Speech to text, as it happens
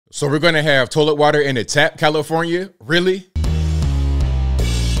So we're going to have toilet water in a tap, California? Really?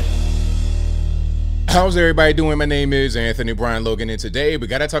 How's everybody doing? My name is Anthony Brian Logan, and today we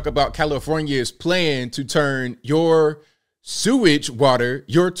got to talk about California's plan to turn your sewage water,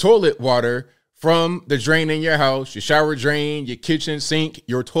 your toilet water from the drain in your house, your shower drain, your kitchen sink,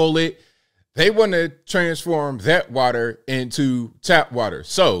 your toilet. They want to transform that water into tap water.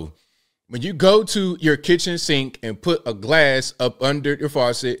 So when you go to your kitchen sink and put a glass up under your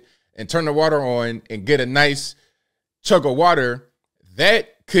faucet and turn the water on and get a nice chug of water,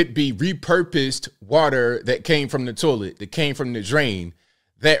 that could be repurposed water that came from the toilet, that came from the drain,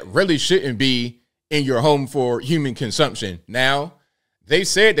 that really shouldn't be in your home for human consumption. Now, they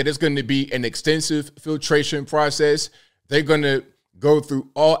said that it's going to be an extensive filtration process. They're going to go through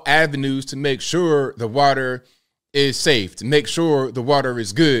all avenues to make sure the water is safe, to make sure the water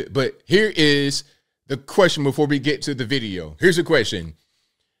is good. But here is the question before we get to the video. Here's the question.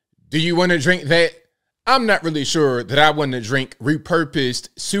 Do you want to drink that? I'm not really sure that I want to drink repurposed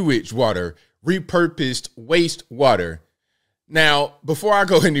sewage water, repurposed waste water. Now, before I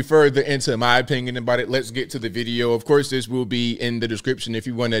go any further into my opinion about it, let's get to the video. Of course, this will be in the description if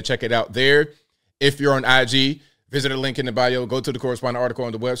you want to check it out there. If you're on IG, visit the link in the bio, go to the corresponding article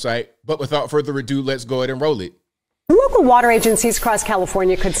on the website. But without further ado, let's go ahead and roll it. Local water agencies across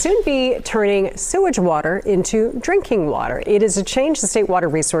California could soon be turning sewage water into drinking water. It is a change the State Water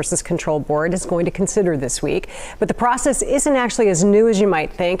Resources Control Board is going to consider this week. But the process isn't actually as new as you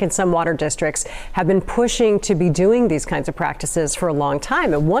might think, and some water districts have been pushing to be doing these kinds of practices for a long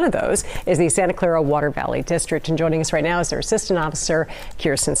time. And one of those is the Santa Clara Water Valley District. And joining us right now is their Assistant Officer,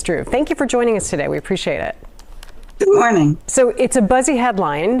 Kirsten Struve. Thank you for joining us today. We appreciate it. Good morning. So it's a buzzy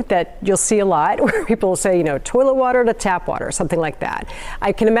headline that you'll see a lot where people will say, you know, toilet water to tap water, something like that.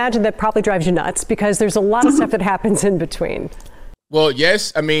 I can imagine that probably drives you nuts because there's a lot of stuff that happens in between. Well,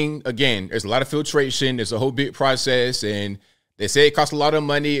 yes. I mean, again, there's a lot of filtration. There's a whole big process, and they say it costs a lot of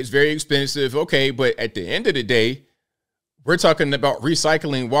money. It's very expensive. Okay, but at the end of the day, we're talking about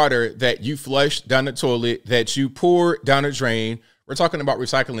recycling water that you flush down the toilet, that you pour down a drain. We're talking about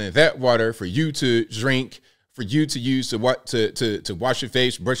recycling that water for you to drink, for you to use to wash your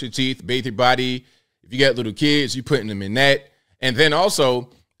face, brush your teeth, bathe your body. If you got little kids, you're putting them in that. And then also,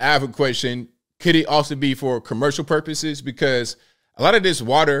 I have a question. Could it also be for commercial purposes? Because a lot of this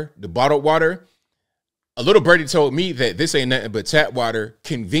water, the bottled water, a little birdie told me that this ain't nothing but tap water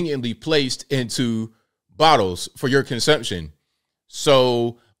conveniently placed into bottles for your consumption.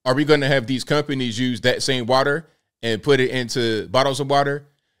 So are we going to have these companies use that same water and put it into bottles of water?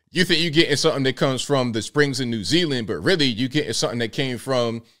 You think you're getting something that comes from the springs in New Zealand, but really you're getting something that came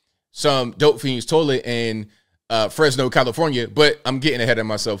from some dope fiend's toilet in Fresno, California. But I'm getting ahead of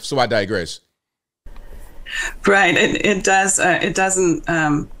myself, so I digress. Right. It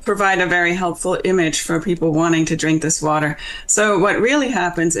doesn't provide a very helpful image for people wanting to drink this water. So what really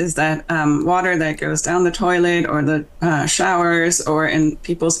happens is that water that goes down the toilet or the showers or in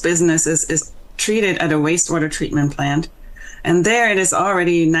people's businesses is treated at a wastewater treatment plant. And there it is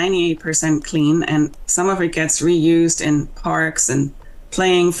already 98% clean, and some of it gets reused in parks and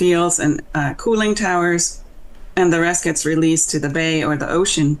playing fields and cooling towers, and the rest gets released to the bay or the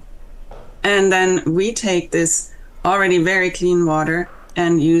ocean. And then we take this already very clean water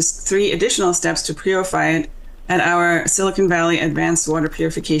and use 3 additional steps to purify it at our Silicon Valley Advanced Water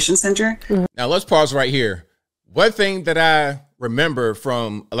Purification Center. Now let's pause right here. One thing that I remember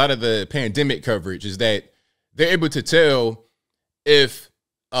from a lot of the pandemic coverage is that they're able to tell if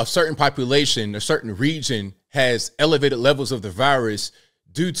a certain population, a certain region has elevated levels of the virus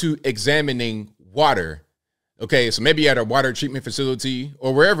due to examining water. Okay, so maybe at a water treatment facility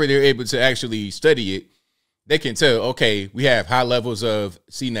or wherever they're able to actually study it, they can tell, okay, we have high levels of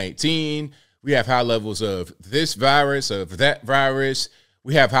C19, we have high levels of this virus, of that virus,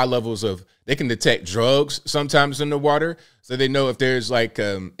 we have high levels of, they can detect drugs sometimes in the water, so they know if there's like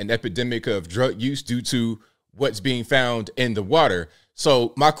an epidemic of drug use due to what's being found in the water.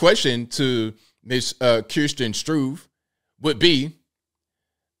 So my question to Ms. Kirsten Struve would be,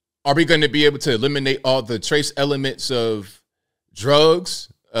 are we going to be able to eliminate all the trace elements of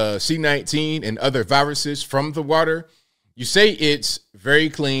drugs, C19 and other viruses from the water? You say it's very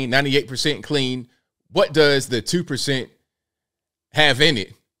clean, 98% clean. What does the 2% have in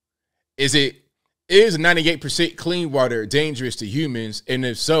it? Is 98% clean water dangerous to humans? And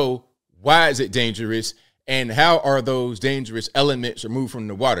if so, why is it dangerous? And how are those dangerous elements removed from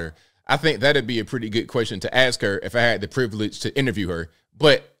the water? I think that'd be a pretty good question to ask her if I had the privilege to interview her,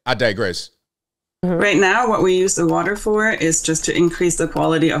 but I digress. Right now, what we use the water for is just to increase the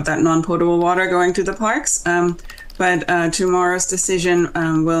quality of that non-potable water going to the parks. But but tomorrow's decision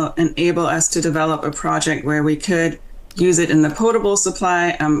will enable us to develop a project where we could use it in the potable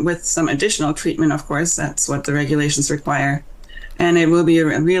supply with some additional treatment, of course. That's what the regulations require. And it will be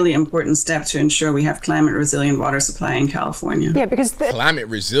a really important step to ensure we have climate resilient water supply in California. Yeah, because climate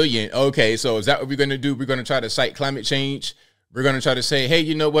resilient. Okay, so is that what we're going to do? We're going to try to cite climate change. We're going to try to say, hey,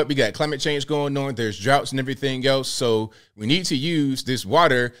 you know what? We got climate change going on. There's droughts and everything else. So we need to use this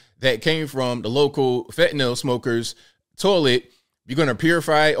water that came from the local fentanyl smokers' toilet. We're going to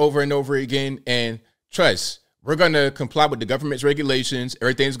purify it over and over again. And trust, we're going to comply with the government's regulations.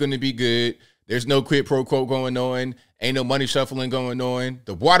 Everything's going to be good. There's no quid pro quo going on. Ain't no money shuffling going on.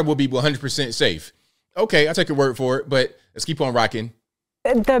 The water will be 100% safe. Okay, I'll take your word for it, but let's keep on rocking.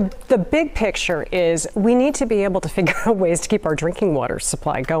 The big picture is we need to be able to figure out ways to keep our drinking water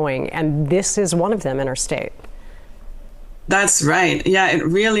supply going, and this is one of them in our state. That's right. Yeah, it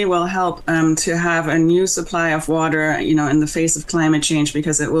really will help to have a new supply of water, in the face of climate change,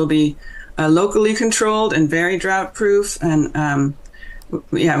 because it will be locally controlled and very drought proof. And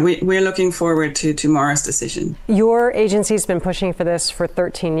we're looking forward to tomorrow's decision. Your agency's been pushing for this for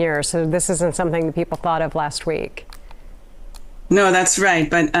 13 years, so this isn't something that people thought of last week. No, that's right.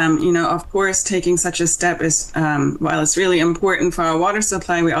 But, of course, taking such a step is, while it's really important for our water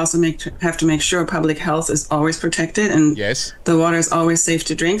supply, we also have to make sure public health is always protected and yes, the water is always safe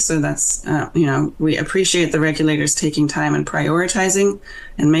to drink. So that's, we appreciate the regulators taking time and prioritizing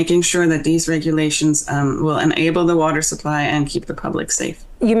and making sure that these regulations will enable the water supply and keep the public safe.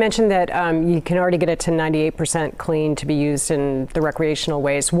 You mentioned that you can already get it to 98% clean to be used in the recreational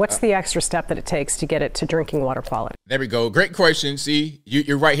ways. What's the extra step that it takes to get it to drinking water quality? There we go. Great question. See,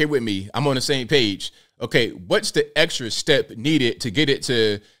 you're right here with me. I'm on the same page. Okay, what's the extra step needed to get it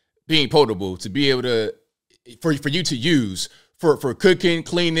to being potable, to be able to, for you to use, for cooking,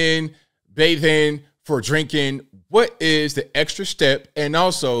 cleaning, bathing, for drinking? What is the extra step? And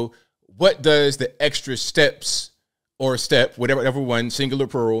also, what does the extra steps or step, whatever one, singular,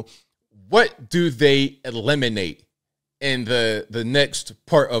 plural, what do they eliminate in the next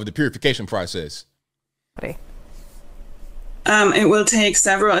part of the purification process? It will take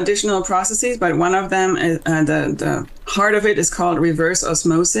several additional processes, but one of them, the heart of it is called reverse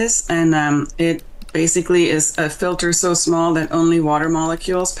osmosis, and it basically is a filter so small that only water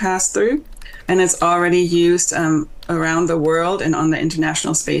molecules pass through, and it's already used around the world and on the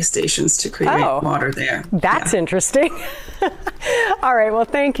International Space Stations to create water there. That's interesting. All right. Well,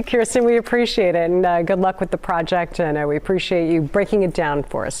 thank you, Kirsten. We appreciate it. And good luck with the project. And we appreciate you breaking it down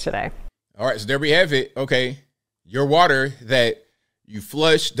for us today. All right. So there we have it. Okay. Your water that you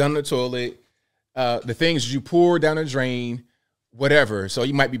flush down the toilet, the things you pour down the drain, whatever. So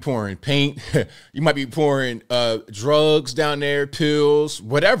you might be pouring paint. You might be pouring drugs down there, pills,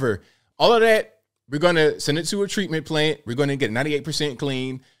 whatever. All of that. We're going to send it to a treatment plant. We're going to get 98%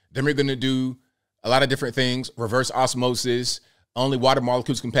 clean. Then we're going to do a lot of different things. Reverse osmosis. Only water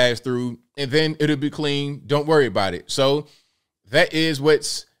molecules can pass through. And then it'll be clean. Don't worry about it. So that is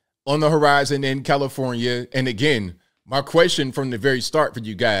what's on the horizon in California. And again, my question from the very start for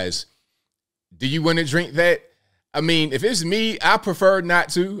you guys, do you want to drink that? I mean, if it's me, I prefer not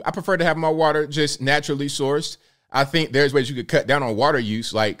to. I prefer to have my water just naturally sourced. I think there's ways you could cut down on water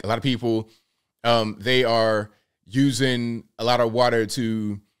use. Like a lot of people, they are using a lot of water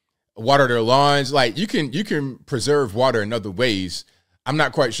to water their lawns. Like you can preserve water in other ways. I'm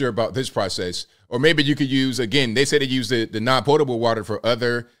not quite sure about this process. Or maybe you could use, again, they say they use the non-potable water for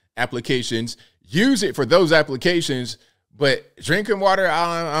other applications. Use it for those applications, but drinking water,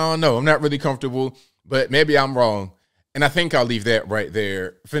 I don't know. I'm not really comfortable, but maybe I'm wrong. And I think I'll leave that right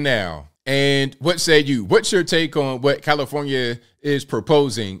there for now. And what say you? What's your take on what California is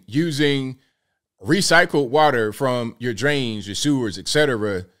proposing, using recycled water from your drains, your sewers,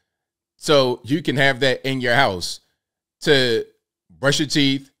 etc., so you can have that in your house to brush your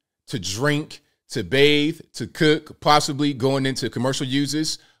teeth, to drink, to bathe, to cook, possibly going into commercial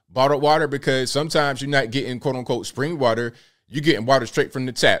uses, bottled water, because sometimes you're not getting quote unquote spring water, you're getting water straight from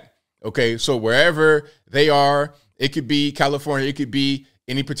the tap. Okay, so wherever they are, it could be California, it could be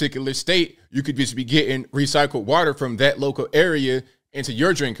any particular state, you could just be getting recycled water from that local area into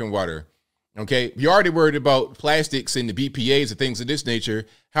your drinking water. Okay, you're already worried about plastics and the BPAs and things of this nature.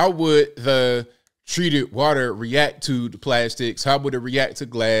 How would the treated water react to the plastics? How would it react to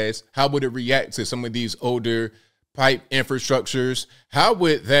glass? How would it react to some of these older pipe infrastructures? How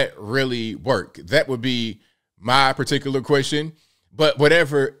would that really work? That would be my particular question. But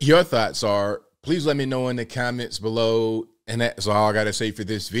whatever your thoughts are, please let me know in the comments below. And that's all I got to say for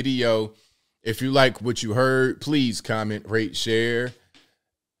this video. If you like what you heard, please comment, rate, share,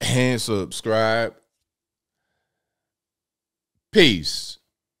 and subscribe. Peace.